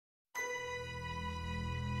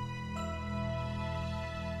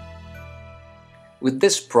With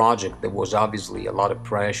this project, there was obviously a lot of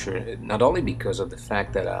pressure, not only because of the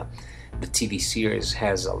fact that the TV series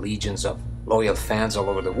has legions of loyal fans all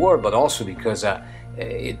over the world, but also because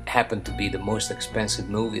it happened to be the most expensive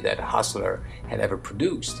movie that Hustler had ever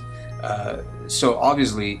produced. So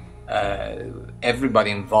obviously,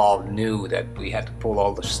 everybody involved knew that we had to pull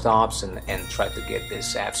all the stops and try to get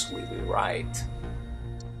this absolutely right.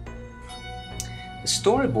 The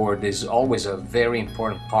storyboard is always a very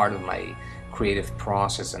important part of my creative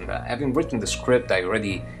process, and having written the script, I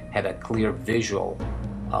already had a clear visual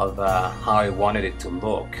of how I wanted it to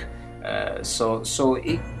look. So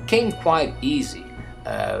it came quite easy.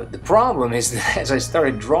 The problem is that as I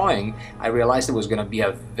started drawing, I realized it was going to be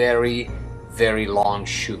a very, very long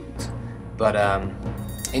shoot. But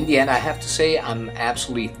in the end, I have to say I'm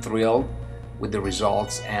absolutely thrilled with the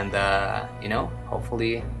results, and you know,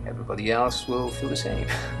 hopefully everybody else will feel the same.